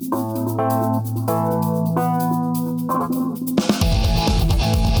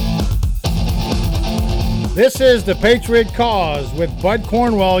This is the Patriot Cause with Bud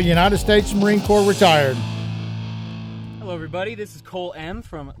Cornwell, United States Marine Corps retired. Hello, everybody. This is Cole M.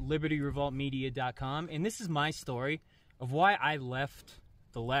 from LibertyRevoltMedia.com, and this is my story of why I left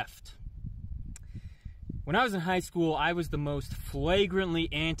the left. When I was in high school, I was the most flagrantly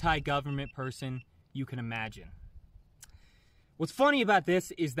anti-government person you can imagine. What's funny about this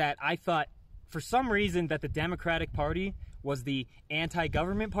is that I thought, for some reason, that the Democratic Party was the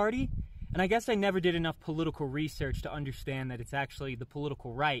anti-government party, and I guess I never did enough political research to understand that it's actually the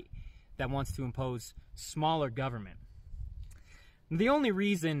political right that wants to impose smaller government. The only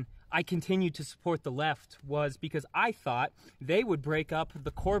reason I continued to support the left was because I thought they would break up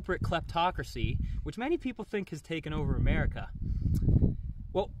the corporate kleptocracy, which many people think has taken over America.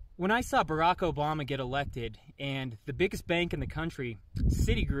 Well, when I saw Barack Obama get elected and the biggest bank in the country,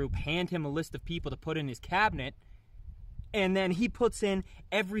 Citigroup, hand him a list of people to put in his cabinet, and then he puts in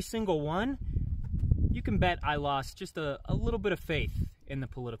every single one, you can bet I lost just a little bit of faith in the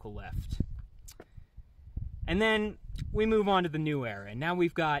political left. And then we move on to the new era, and now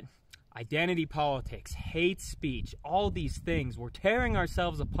we've got identity politics, hate speech, all these things. We're tearing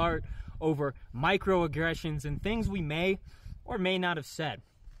ourselves apart over microaggressions and things we may or may not have said.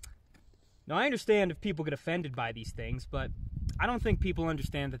 Now, I understand if people get offended by these things, but I don't think people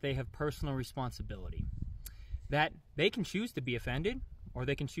understand that they have personal responsibility. That they can choose to be offended, or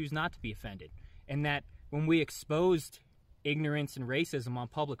they can choose not to be offended. And that when we exposed ignorance and racism on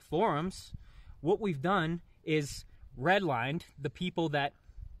public forums, what we've done is redlined the people that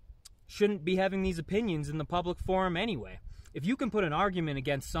shouldn't be having these opinions in the public forum anyway. If you can put an argument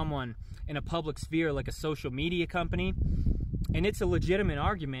against someone in a public sphere like a social media company, and it's a legitimate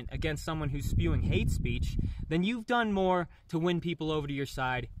argument against someone who's spewing hate speech, then you've done more to win people over to your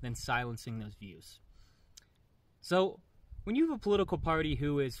side than silencing those views. So, when you have a political party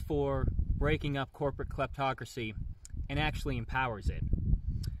who is for breaking up corporate kleptocracy and actually empowers it,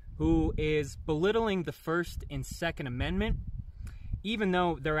 who is belittling the First and Second Amendment, even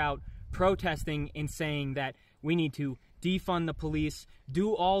though they're out protesting and saying that we need to defund the police,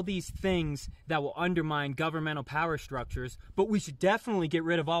 do all these things that will undermine governmental power structures, but we should definitely get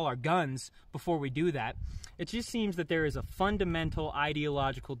rid of all our guns before we do that, it just seems that there is a fundamental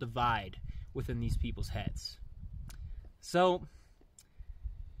ideological divide within these people's heads. So,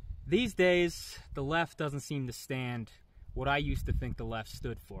 these days, the left doesn't seem to stand what I used to think the left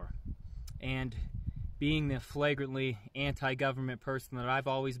stood for. And being the flagrantly anti-government person that I've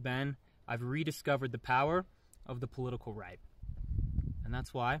always been, I've rediscovered the power of the political right. And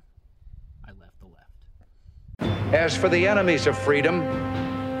that's why I left the left. As for the enemies of freedom,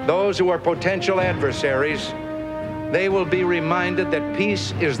 those who are potential adversaries, they will be reminded that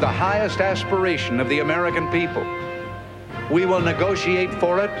peace is the highest aspiration of the American people. We will negotiate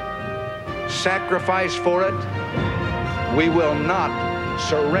for it, sacrifice for it. We will not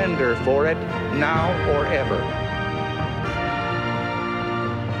surrender for it now or ever.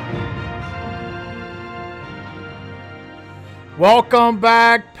 Welcome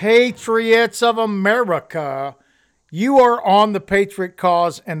back, Patriots of America. You are on the Patriot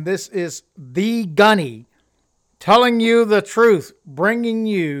Cause, and this is The Gunny, telling you the truth, bringing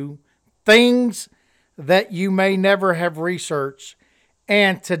you things that you may never have researched.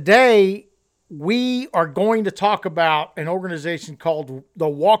 And today, we are going to talk about an organization called the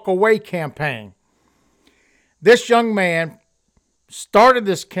Walk Away Campaign. This young man started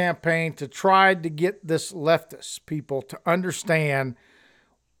this campaign to try to get this leftist people to understand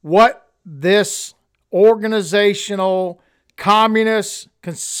what this organizational, communist,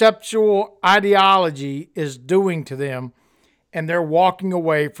 conceptual ideology is doing to them, and they're walking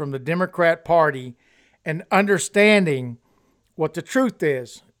away from the Democrat Party and understanding what the truth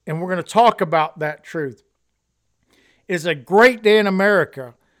is. And we're going to talk about that truth. It's a great day in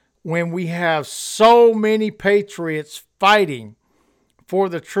America when we have so many patriots fighting for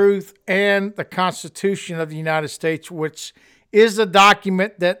the truth and the Constitution of the United States, which is a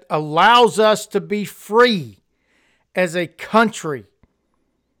document that allows us to be free as a country.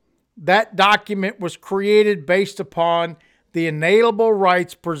 That document was created based upon the inalienable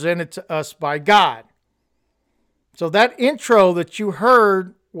rights presented to us by God. So that intro that you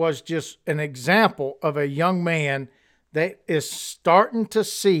heard was just an example of a young man that is starting to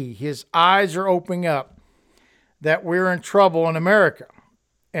see, his eyes are opening up, that we're in trouble in America.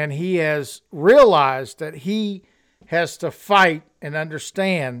 And he has realized that he has to fight and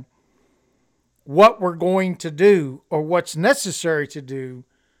understand what we're going to do or what's necessary to do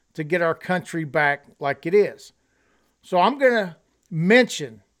to get our country back like it is. So I'm going to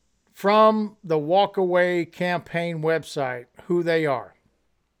mention from the Walk Away Campaign website who they are.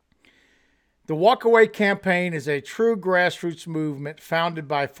 The Walkaway Campaign is a true grassroots movement founded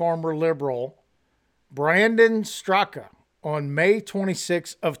by former liberal Brandon Straka on May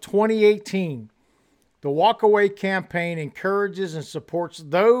 26 of 2018. The Walkaway Campaign encourages and supports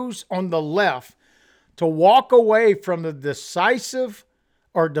those on the left to walk away from the decisive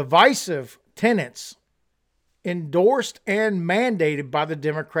or divisive tenets endorsed and mandated by the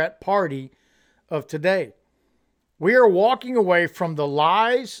Democrat Party of today. We are walking away from the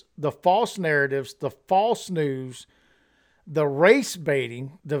lies, the false narratives, the false news, the race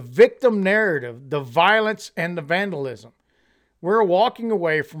baiting, the victim narrative, the violence, and the vandalism. We're walking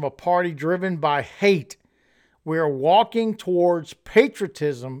away from a party driven by hate. We are walking towards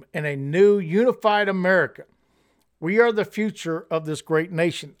patriotism and a new unified America. We are the future of this great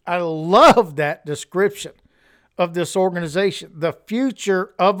nation. I love that description of this organization, the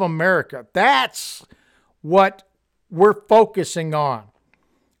future of America. That's what we're focusing on.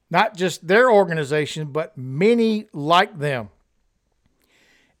 Not just their organization, but many like them.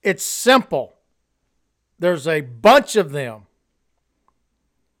 It's simple. There's a bunch of them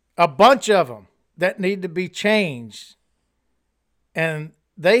that need to be changed. And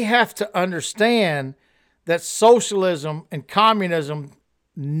they have to understand that socialism and communism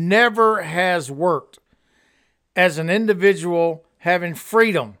never has worked. As an individual having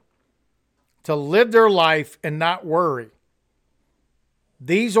freedom to live their life and not worry.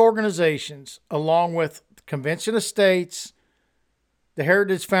 These organizations, along with the Convention of States, the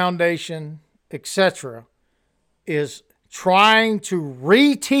Heritage Foundation, etc., is trying to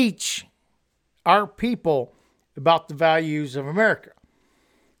reteach our people about the values of America.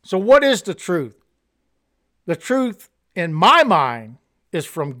 So what is the truth? The truth, in my mind, is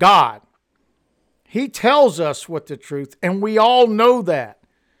from God. He tells us what the truth, and we all know that.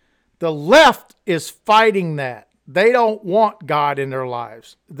 The left is fighting that. They don't want God in their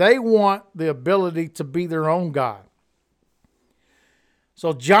lives. They want the ability to be their own God.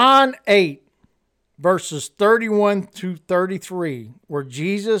 So John 8, verses 31 to 33, where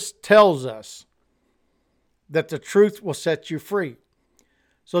Jesus tells us that the truth will set you free.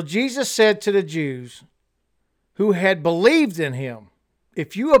 So Jesus said to the Jews who had believed in him,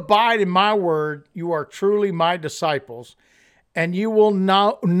 "If you abide in my word, you are truly my disciples, and you will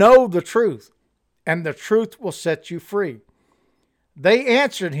know the truth, and the truth will set you free." They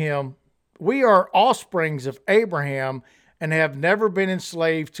answered him, "We are offsprings of Abraham and have never been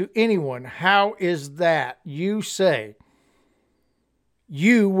enslaved to anyone. How is that you say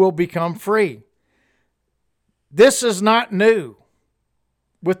you will become free?" This is not new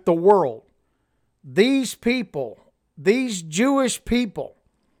with the world. These people, these Jewish people,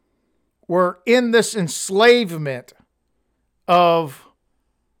 were in this enslavement of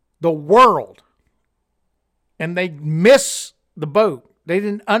the world, and they missed the boat. They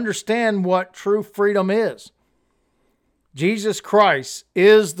didn't understand what true freedom is. Jesus Christ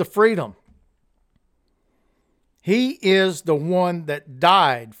is the freedom. He is the one that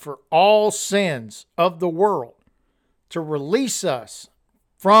died for all sins of the world to release us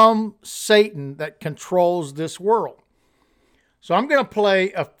from Satan that controls this world. So I'm going to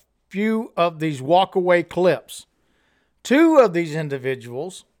play a few of these walkaway clips. Two of these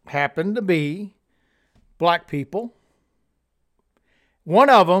individuals happen to be black people. One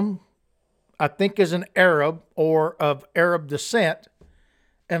of them, I think, is an Arab or of Arab descent.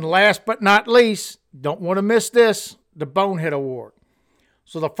 And last but not least, don't want to miss this, the Bonehead Award.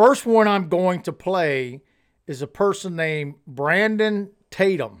 So the first one I'm going to play is a person named Brandon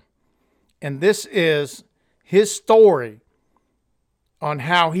Tatum. And this is his story on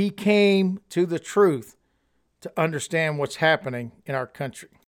how he came to the truth to understand what's happening in our country.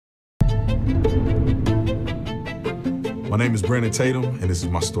 My name is Brandon Tatum, and this is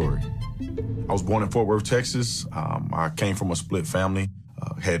my story. I was born in Fort Worth, Texas. I came from a split family,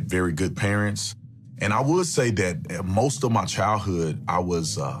 had very good parents. And I would say that most of my childhood, I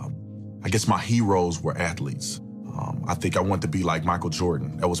guess my heroes were athletes. I think I wanted to be like Michael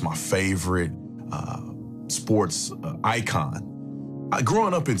Jordan. That was my favorite sports icon.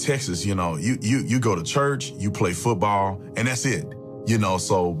 Growing up in Texas, you go to church, you play football, and that's it.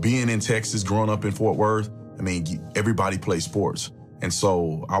 So being in Texas, growing up in Fort Worth, everybody plays sports. And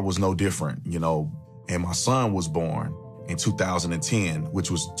so I was no different, and my son was born in 2010, which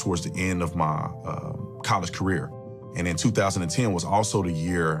was towards the end of my college career. And in 2010 was also the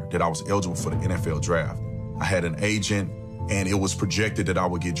year that I was eligible for the NFL draft. I had an agent, and it was projected that I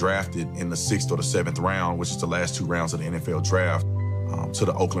would get drafted in the 6th or the 7th round, which is the last 2 rounds of the NFL draft, to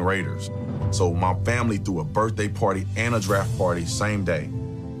the Oakland Raiders. So my family threw a birthday party and a draft party same day.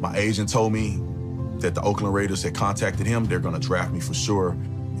 My agent told me that the Oakland Raiders had contacted him. They're going to draft me for sure.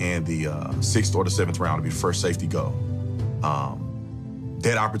 in the 6th or the 7th round to be the first safety go.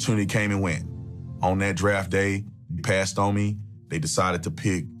 That opportunity came and went. On that draft day, they passed on me. They decided to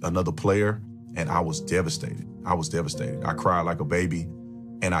pick another player, and I was devastated. I cried like a baby,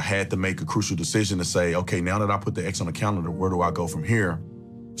 and I had to make a crucial decision to say, okay, now that I put the X on the calendar, where do I go from here?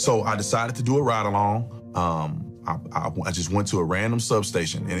 So I decided to do a ride-along. I just went to a random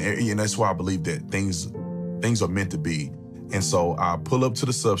substation, and that's why I believe that things are meant to be. And so I pull up to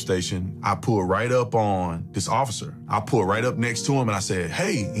the substation. I pull right up on this officer. I pull right up next to him, and I said,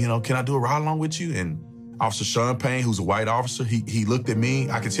 hey, can I do a ride-along with you? And Officer Sean Payne, who's a white officer, he looked at me.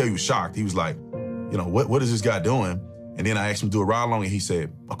 I could tell he was shocked. He was like, what is this guy doing? And then I asked him to do a ride-along, and he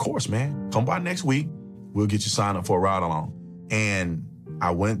said, of course, man. Come by next week. We'll get you signed up for a ride-along. And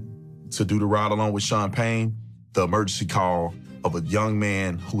I went to do the ride-along with Sean Payne, the emergency call of a young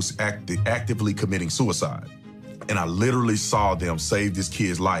man who's actively committing suicide. And I literally saw them save this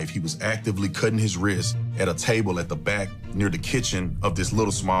kid's life. He was actively cutting his wrist at a table at the back near the kitchen of this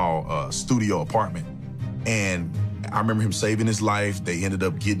little small studio apartment. And I remember him saving his life. They ended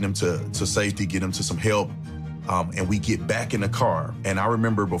up getting him to safety, getting him to some help. And we get back in the car. And I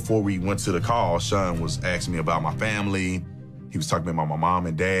remember before we went to the call, Sean was asking me about my family. He was talking about my mom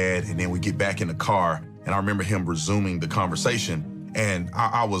and dad. And then we get back in the car, and I remember him resuming the conversation. And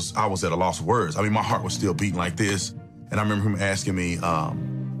I was at a loss of words. I mean, my heart was still beating like this. And I remember him asking me,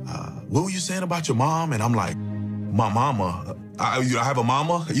 what were you saying about your mom? And I'm like, my mama, I have a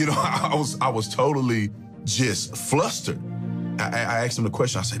mama? I was totally just flustered. I asked him the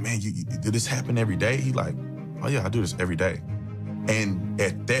question. I said, man, did this happen every day? He like, oh yeah, I do this every day. And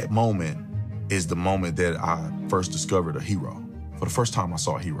at that moment is the moment that I first discovered a hero. For the first time I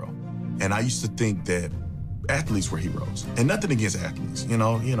saw a hero. And I used to think that athletes were heroes, and nothing against athletes.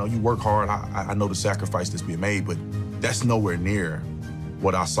 You work hard. I know the sacrifice that's being made, but that's nowhere near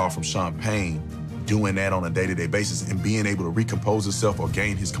what I saw from Sean Payne doing that on a day-to-day basis and being able to recompose himself or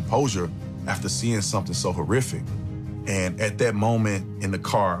gain his composure after seeing something so horrific. And at that moment in the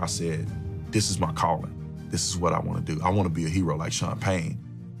car, I said, this is my calling. This is what I want to do. I want to be a hero like Sean Payne.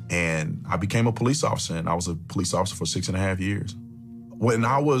 And I became a police officer, and I was a police officer for 6.5 years. When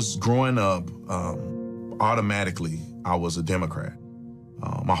I was growing up, automatically, I was a Democrat.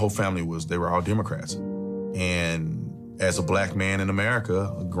 My whole family they were all Democrats. And as a black man in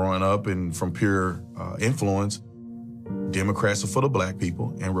America, growing up and from pure influence, Democrats are for the black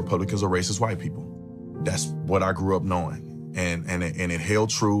people and Republicans are racist white people. That's what I grew up knowing. And it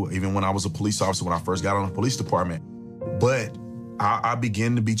held true even when I was a police officer, when I first got on the police department. But I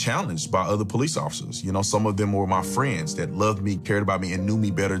began to be challenged by other police officers. Some of them were my friends that loved me, cared about me, and knew me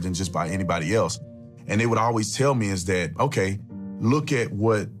better than just by anybody else. And they would always tell me is that, okay, look at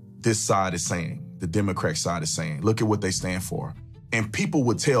what this side is saying, the Democrat side is saying. Look at what they stand for. And people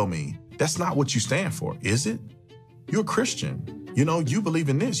would tell me, that's not what you stand for, is it? You're a Christian. You believe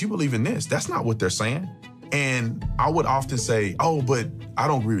in this, you believe in this. That's not what they're saying. And I would often say, oh, but I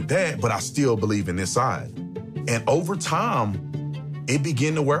don't agree with that, but I still believe in this side. And over time, it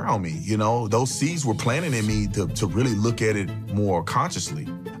began to wear on me. Those seeds were planted in me to really look at it more consciously.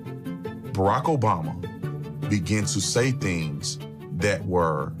 Barack Obama began to say things that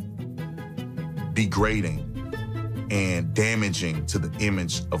were degrading and damaging to the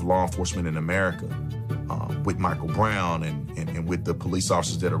image of law enforcement in America, with Michael Brown and with the police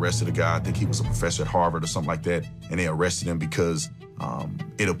officers that arrested a guy. I think he was a professor at Harvard or something like that, and they arrested him because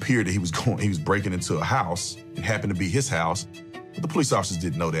it appeared that he was breaking into a house. It happened to be his house, but the police officers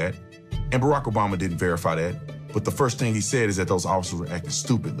didn't know that, and Barack Obama didn't verify that. But the first thing he said is that those officers were acting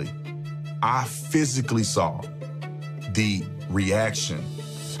stupidly. I physically saw the reaction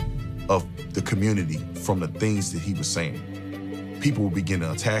of the community from the things that he was saying. People would begin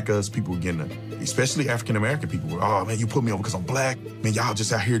to attack us. People would begin to, especially African-American people, were, oh, man, you put me over because I'm black. Man, y'all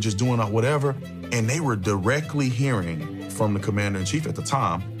just out here just doing whatever. And they were directly hearing from the commander-in-chief at the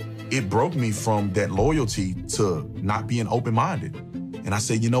time. It broke me from that loyalty to not being open-minded. And I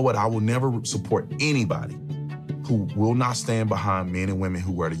said, you know what? I will never support anybody who will not stand behind men and women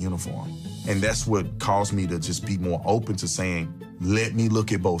who wear the uniform. And that's what caused me to just be more open to saying, let me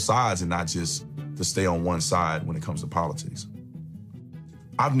look at both sides and not just to stay on one side when it comes to politics.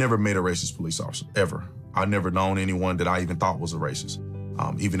 I've never met a racist police officer, ever. I've never known anyone that I even thought was a racist,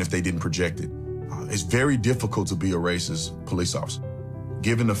 even if they didn't project it. It's very difficult to be a racist police officer,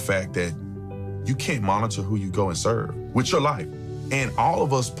 given the fact that you can't monitor who you go and serve with your life. And all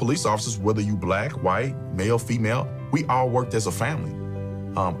of us police officers, whether you black, white, male, female, we all worked as a family.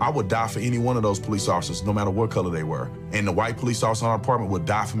 I would die for any one of those police officers, no matter what color they were. And the white police officer in our department would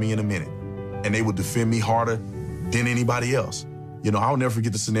die for me in a minute. And they would defend me harder than anybody else. You know, I'll never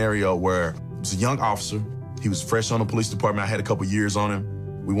forget the scenario where it was a young officer. He was fresh on the police department. I had a couple years on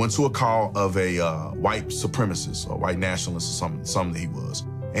him. We went to a call of a white supremacist or white nationalist or something that he was.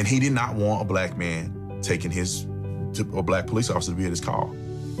 And he did not want a black man taking a black police officer to be at his call.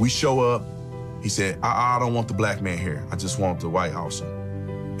 We show up. He said, I don't want the black man here. I just want the white officer.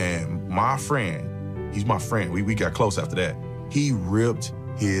 And my friend, he's my friend. We got close after that. He ripped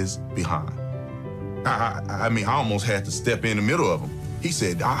his behind. I mean, I almost had to step in the middle of him. He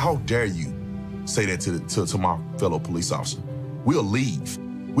said, how dare you say that to my fellow police officer? We'll leave.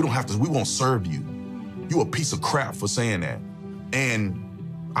 We won't serve you. You a piece of crap for saying that.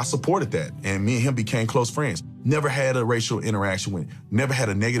 And I supported that. And me and him became close friends. Never had a negative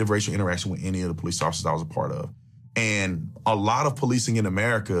racial interaction with any of the police officers I was a part of. And a lot of policing in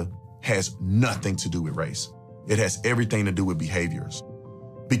America has nothing to do with race. It has everything to do with behaviors.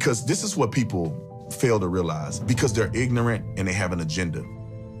 Because this is what people fail to realize, because they're ignorant and they have an agenda.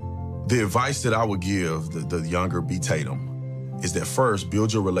 The advice that I would give the younger B. Tatum is that first,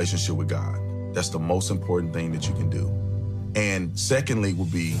 build your relationship with God. That's the most important thing that you can do. And secondly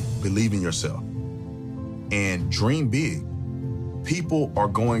would be believe in yourself and dream big. People are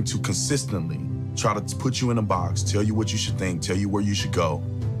going to consistently try to put you in a box, tell you what you should think, tell you where you should go.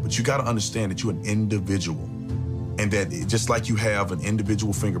 But you got to understand that you're an individual, and that just like you have an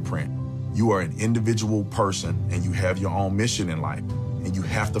individual fingerprint, you are an individual person and you have your own mission in life, and you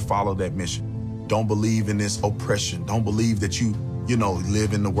have to follow that mission. Don't believe in this oppression. Don't believe that you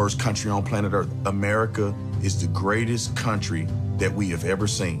live in the worst country on planet Earth. America is the greatest country that we have ever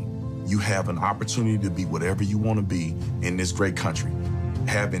seen. You have an opportunity to be whatever you want to be in this great country.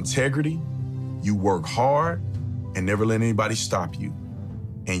 Have integrity, you work hard, and never let anybody stop you,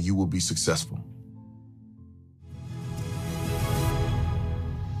 and you will be successful.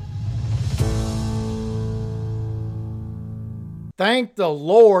 Thank the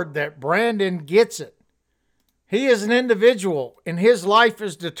Lord that Brandon gets it. He is an individual, and his life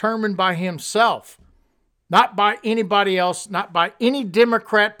is determined by himself, not by anybody else, not by any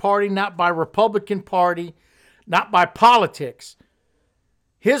Democrat Party, not by Republican Party, not by politics.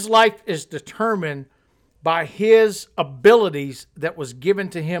 His life is determined by his abilities that was given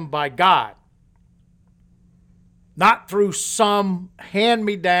to him by God, not through some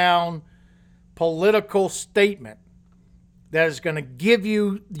hand-me-down political statement that is going to give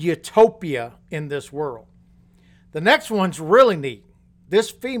you utopia in this world. The next one's really neat. This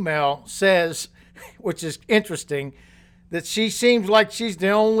female says, which is interesting, that she seems like she's the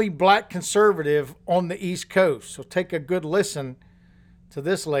only black conservative on the East Coast. So take a good listen to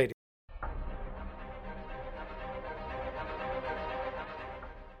this lady.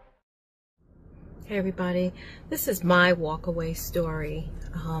 Hey everybody, this is my walk-away story.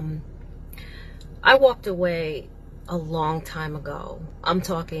 I walked away a long time ago. I'm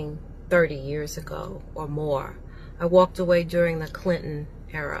talking 30 years ago or more. I walked away during the Clinton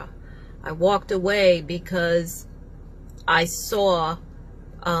era. I walked away because I saw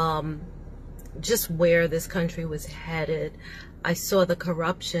just where this country was headed. I saw the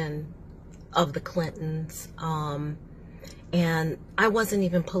corruption of the Clintons, and I wasn't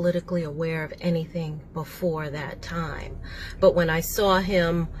even politically aware of anything before that time. But when I saw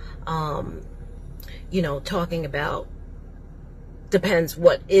him, talking about depends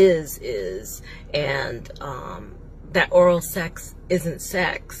what is, and that oral sex isn't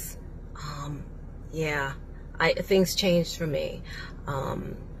sex, things changed for me.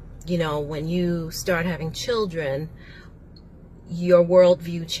 When you start having children, your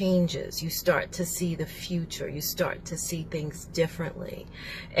worldview changes. You start to see the future. You start to see things differently.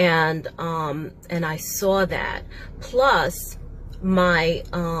 And I saw that. Plus, my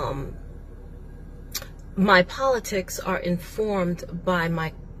politics are informed by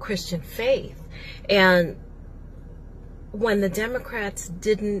my Christian faith. And when the Democrats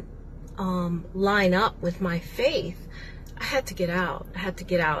didn't line up with my faith, I had to get out.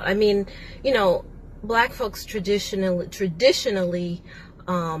 I mean, black folks traditionally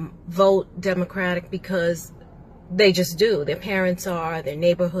vote Democratic because they just do. Their parents are, their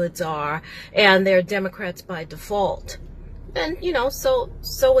neighborhoods are, and they're Democrats by default. And, so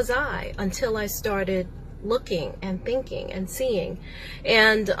was I, until I started looking and thinking and seeing.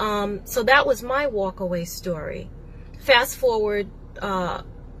 And so that was my walk-away story. Fast forward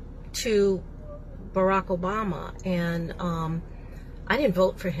to Barack Obama, and I didn't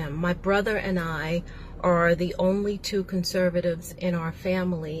vote for him. My brother and I are the only two conservatives in our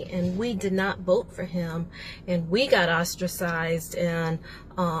family, and we did not vote for him, and we got ostracized and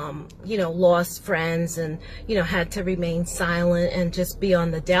lost friends, and had to remain silent and just be on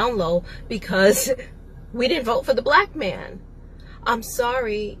the down low because we didn't vote for the black man. I'm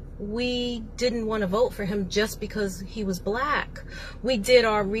sorry, we didn't want to vote for him just because he was black. We did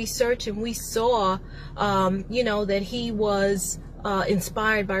our research and we saw, that he was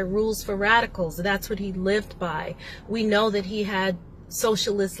inspired by Rules for Radicals. That's what he lived by. We know that he had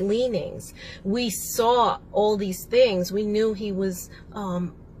socialist leanings. We saw all these things. We knew he was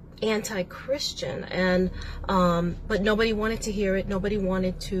anti-Christian, and but nobody wanted to hear it. Nobody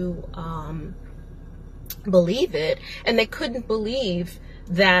wanted to believe it, and they couldn't believe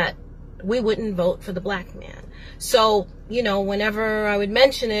that we wouldn't vote for the black man. So, whenever I would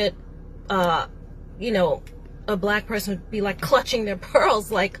mention it, a black person would be like clutching their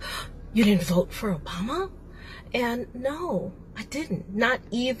pearls, like, you didn't vote for Obama? And no, I didn't. Not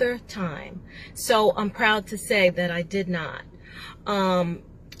either time. So I'm proud to say that I did not.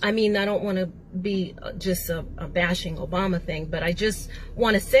 I don't want to be just a bashing Obama thing, but I just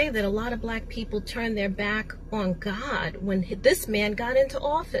want to say that a lot of black people turned their back on God when this man got into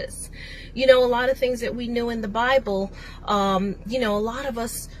office. A lot of things that we knew in the Bible, a lot of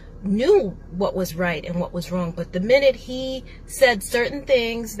us knew what was right and what was wrong, but the minute he said certain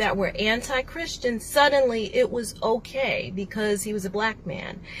things that were anti-Christian, suddenly it was okay because he was a black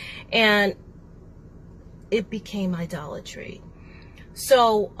man, and it became idolatry.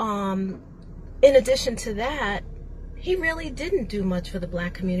 So, in addition to that, he really didn't do much for the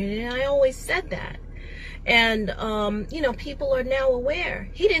black community, and I always said that. And, people are now aware.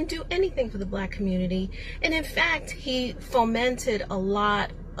 He didn't do anything for the black community, and in fact, he fomented a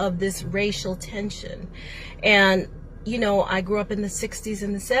lot of this racial tension. And, I grew up in the 60s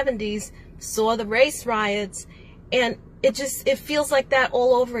and the 70s, saw the race riots, and it feels like that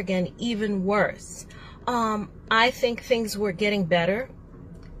all over again, even worse. I think things were getting better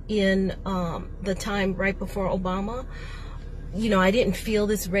in the time right before Obama. I didn't feel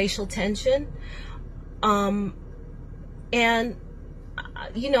this racial tension. And,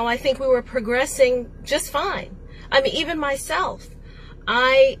 I think we were progressing just fine. Even myself,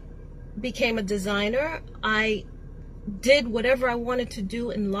 I became a designer. I did whatever I wanted to do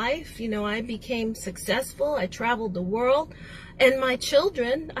in life. I became successful. I traveled the world. And my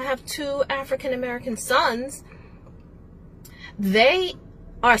children, I have 2 African-American sons. They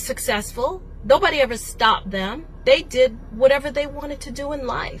are successful. Nobody ever stopped them. They did whatever they wanted to do in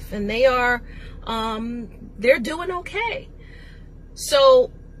life, and they are, they're doing okay.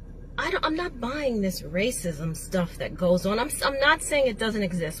 So I'm not buying this racism stuff that goes on. I'm not saying it doesn't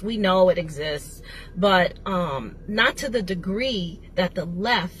exist. We know it exists, but not to the degree that the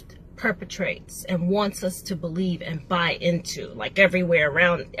left perpetrates and wants us to believe and buy into. Like everywhere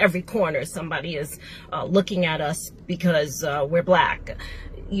around every corner, somebody is looking at us because we're black.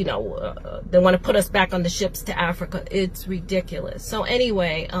 They want to put us back on the ships to Africa. It's ridiculous. So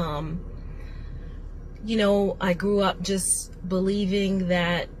anyway, I grew up just believing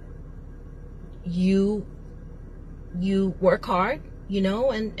that you work hard,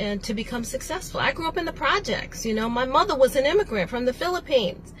 and to become successful. I grew up in the projects. My mother was an immigrant from the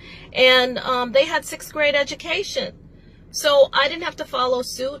Philippines, and they had 6th grade education. So I didn't have to follow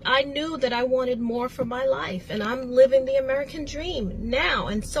suit. I knew that I wanted more for my life, and I'm living the American dream now,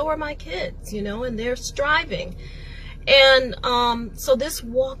 and so are my kids, and they're striving. And so this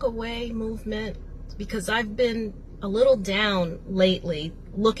walk away movement, because I've been a little down lately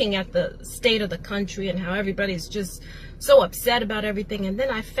looking at the state of the country and how everybody's just so upset about everything. And then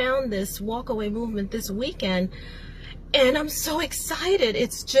I found this walkaway movement this weekend, and I'm so excited.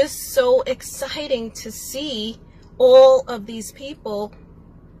 It's just so exciting to see all of these people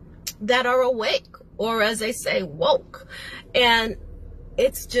that are awake, or as they say, woke. And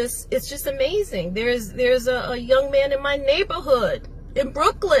it's just amazing. There's a young man in my neighborhood in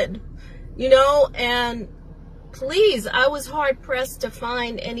Brooklyn, and please, I was hard pressed to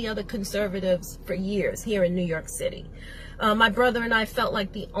find any other conservatives for years here in New York City. My brother and I felt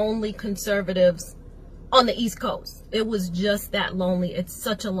like the only conservatives on the East Coast. It was just that lonely. It's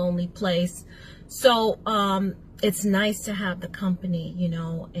such a lonely place. So it's nice to have the company,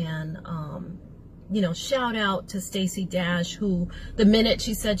 and shout out to Stacey Dash, who the minute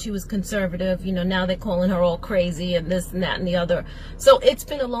she said she was conservative, now they're calling her all crazy and this and that and the other. So it's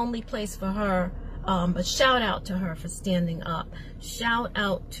been a lonely place for her. But shout out to her for standing up. Shout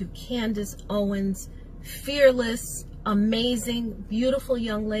out to Candace Owens, fearless, amazing, beautiful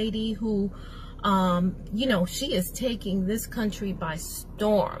young lady who, she is taking this country by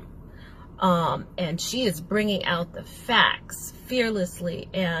storm. And she is bringing out the facts fearlessly,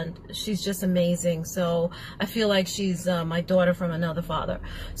 and she's just amazing. So I feel like she's my daughter from another father.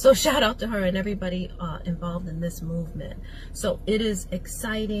 So shout out to her and everybody involved in this movement. So it is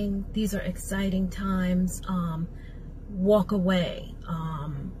exciting. These are exciting times. walk away.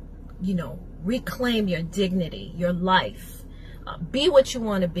 Reclaim your dignity, your life. Be what you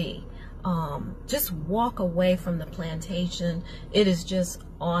want to be. Just walk away from the plantation. It is just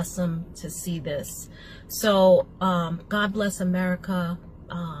awesome to see this. So God bless America.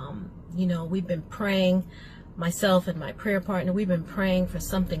 We've been praying, myself and my prayer partner, we've been praying for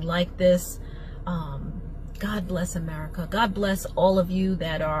something like this. God bless America. God bless all of you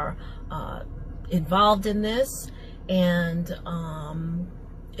that are involved in this. And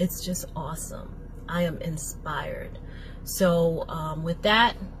it's just awesome. I am inspired. So with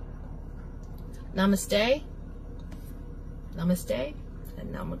that, namaste,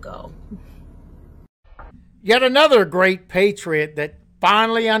 and namago. Yet another great patriot that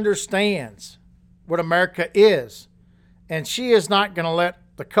finally understands what America is. And she is not going to let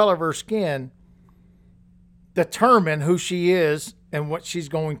the color of her skin determine who she is and what she's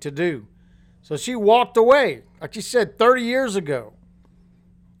going to do. So she walked away, like you said, 30 years ago.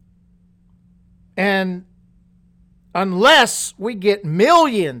 And unless we get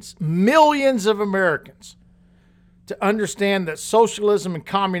millions of Americans to understand that socialism and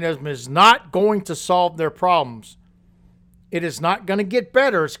communism is not going to solve their problems, it is not going to get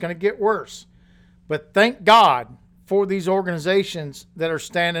better. It's going to get worse. But thank God for these organizations that are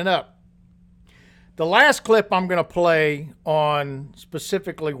standing up. The last clip I'm going to play on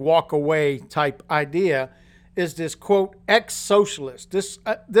specifically walk away type idea is this quote, ex-socialist.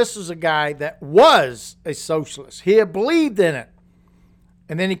 This is a guy that was a socialist. He had believed in it.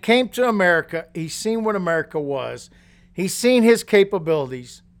 And then he came to America. He's seen what America was. He's seen his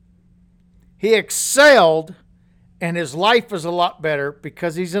capabilities. He excelled, and his life is a lot better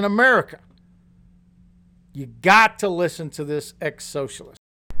because he's in America. You got to listen to this ex-socialist.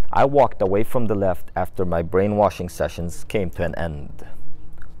 I walked away from the left after my brainwashing sessions came to an end.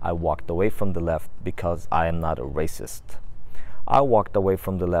 I walked away from the left because I am not a racist. I walked away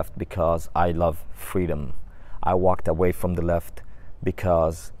from the left because I love freedom. I walked away from the left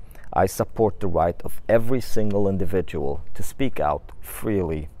because I support the right of every single individual to speak out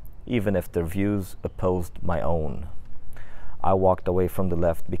freely, even if their views opposed my own. I walked away from the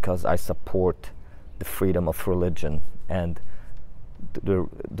left because I support the freedom of religion and the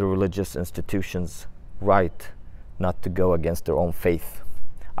religious institutions' right not to go against their own faith.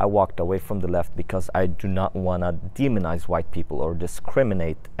 I walked away from the left because I do not want to demonize white people or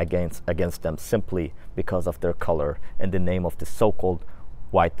discriminate against them simply because of their color in the name of the so-called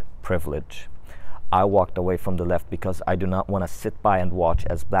white privilege. I walked away from the left because I do not want to sit by and watch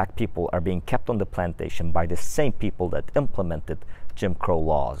as black people are being kept on the plantation by the same people that implemented Jim Crow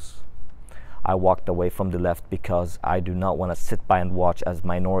laws. I walked away from the left because I do not want to sit by and watch as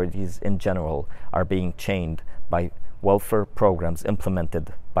minorities in general are being chained by welfare programs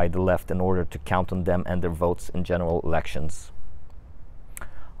implemented by the left in order to count on them and their votes in general elections.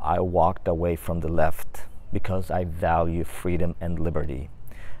 I walked away from the left because I value freedom and liberty.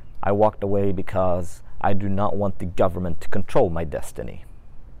 I walked away because I do not want the government to control my destiny.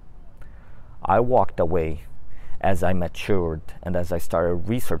 I walked away as I matured and as I started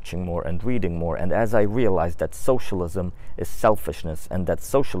researching more and reading more, and as I realized that socialism is selfishness and that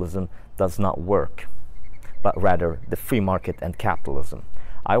socialism does not work, but rather the free market and capitalism.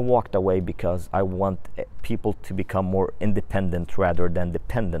 I walked away because I want people to become more independent rather than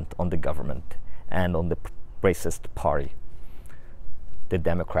dependent on the government and on the racist party, the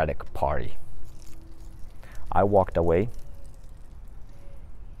Democratic Party. I walked away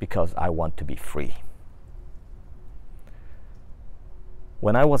because I want to be free.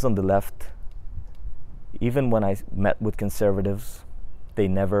 When I was on the left, even when I met with conservatives, they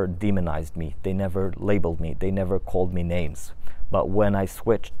never demonized me, they never labeled me, they never called me names. But when I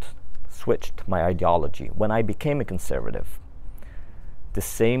switched my ideology, when I became a conservative, the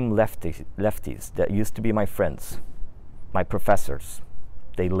same lefties that used to be my friends, my professors,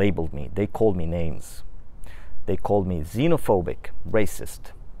 they labeled me, they called me names. They called me xenophobic,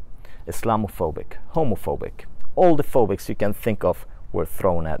 racist, Islamophobic, homophobic. All the phobics you can think of were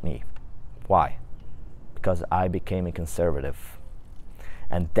thrown at me. Why? Because I became a conservative.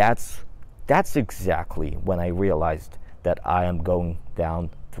 And that's exactly when I realized that I am going down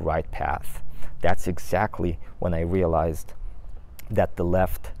the right path. That's exactly when I realized that the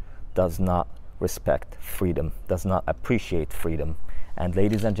left does not respect freedom, does not appreciate freedom. And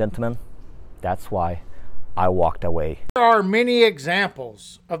ladies and gentlemen, that's why I walked away. There are many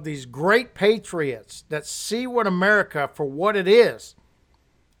examples of these great patriots that see what America for what it is.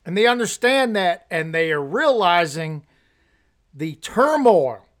 And they understand that, and they are realizing the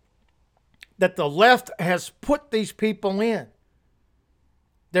turmoil that the left has put these people in.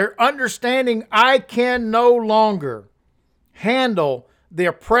 They're understanding I can no longer handle the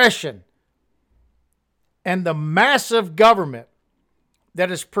oppression and the massive government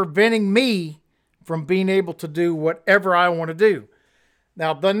that is preventing me from being able to do whatever I want to do.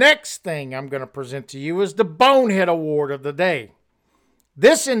 Now, the next thing I'm going to present to you is the Bonehead Award of the day.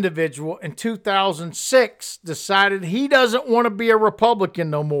 This individual in 2006 decided he doesn't want to be a Republican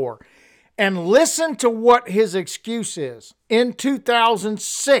no more. And listen to what his excuse is. In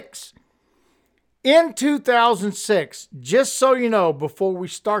 2006, just so you know, before we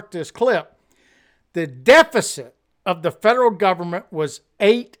start this clip, the deficit of the federal government was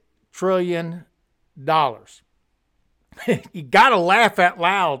 $8 trillion. You got to laugh out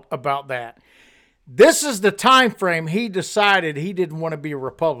loud about that. This is the time frame he decided he didn't want to be a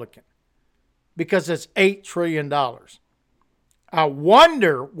Republican, because it's $8 trillion. I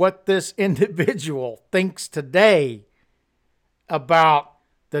wonder what this individual thinks today about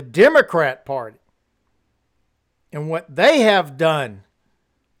the Democrat Party and what they have done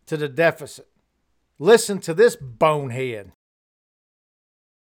to the deficit. Listen to this bonehead.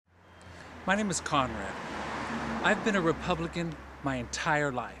 My name is Conrad. I've been a Republican my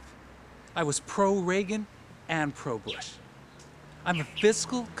entire life. I was pro-Reagan and pro-Bush. I'm a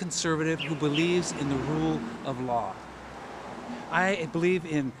fiscal conservative who believes in the rule of law. I believe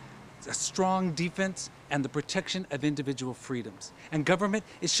in a strong defense and the protection of individual freedoms. And government,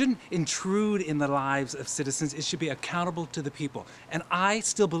 it shouldn't intrude in the lives of citizens. It should be accountable to the people. And I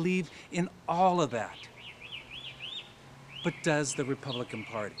still believe in all of that. But does the Republican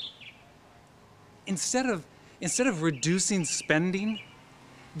Party? Instead of reducing spending,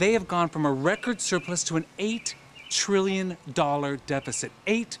 they have gone from a record surplus to an $8 trillion deficit.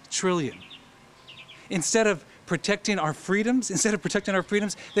 $8 trillion. Instead of protecting our freedoms,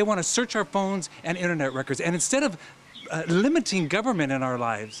 they want to search our phones and internet records. And instead of limiting government in our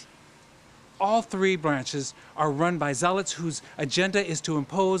lives, all three branches are run by zealots whose agenda is to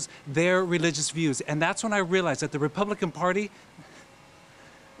impose their religious views. And that's when I realized that the Republican Party,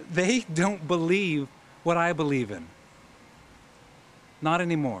 they don't believe what I believe in. Not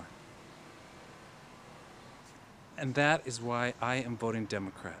anymore. And that is why I am voting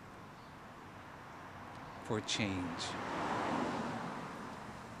Democrat. For a change.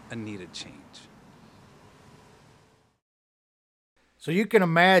 A needed change. So you can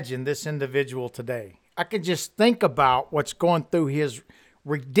imagine this individual today. I can just think about what's going through his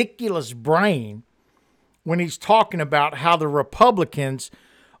ridiculous brain when he's talking about how the Republicans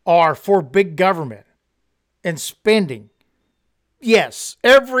are for big government and spending. Yes,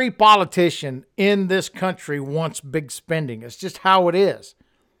 every politician in this country wants big spending. It's just how it is.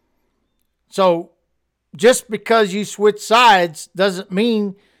 So just because you switch sides doesn't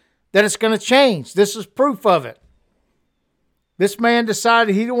mean that it's going to change. This is proof of it. This man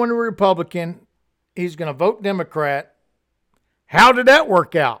decided he didn't want to be a Republican. He's going to vote Democrat. How did that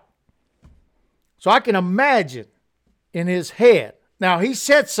work out? So I can imagine in his head. Now, he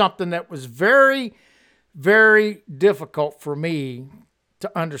said something that was very, very difficult for me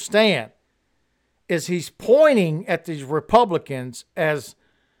to understand, is he's pointing at these Republicans as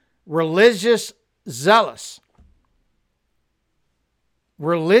religious zealous.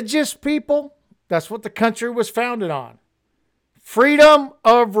 Religious people, that's what the country was founded on. Freedom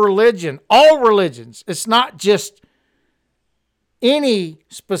of religion, all religions. It's not just any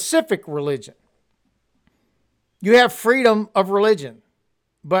specific religion. You have freedom of religion.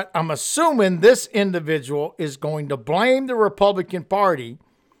 But I'm assuming this individual is going to blame the Republican Party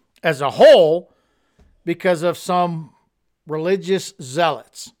as a whole because of some religious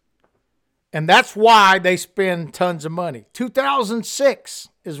zealots. And that's why they spend tons of money. 2006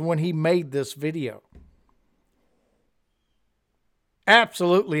 is when he made this video.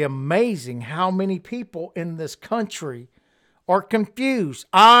 Absolutely amazing how many people in this country are confused.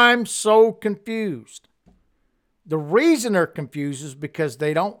 I'm so confused. The reason they're confused is because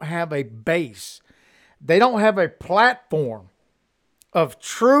they don't have a base. They don't have a platform of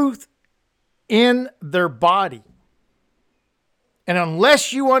truth in their body. And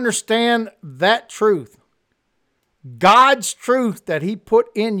unless you understand that truth, God's truth that He put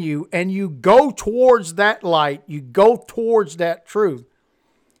in you, and you go towards that light, you go towards that truth,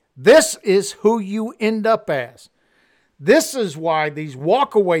 this is who you end up as. This is why these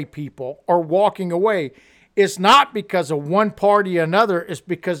walkaway people are walking away. It's not because of one party or another. It's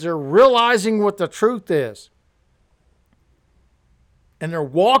because they're realizing what the truth is. And they're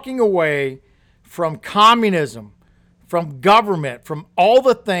walking away from communism, from government, from all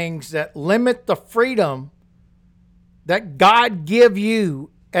the things that limit the freedom that God give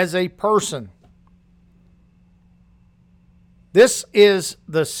you as a person. This is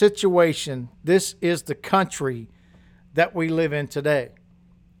the situation. This is the country that we live in today.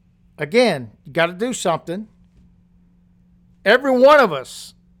 Again, you got to do something. Every one of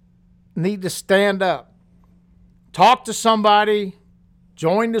us need to stand up, talk to somebody,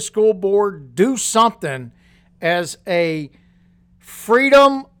 join the school board, do something as a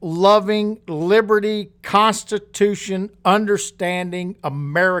freedom-loving, liberty, Constitution, understanding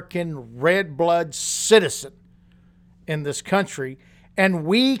American red blood citizen in this country. And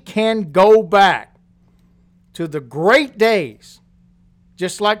we can go back to the great days,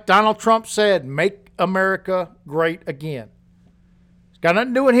 just like Donald Trump said, make America great again. It's got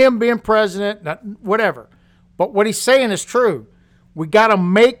nothing to do with him being president, whatever. But what he's saying is true. We got to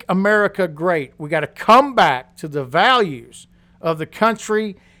make America great. We got to come back to the values of the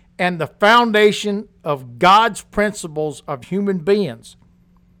country and the foundation of God's principles of human beings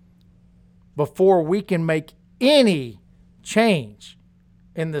before we can make any change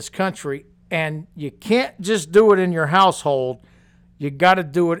in this country. And you can't just do it in your household. You got to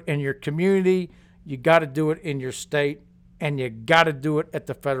do it in your community. You got to do it in your state. And you got to do it at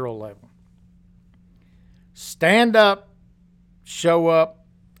the federal level. Stand up, show up,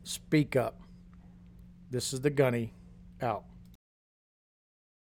 speak up. This is the Gunny, out.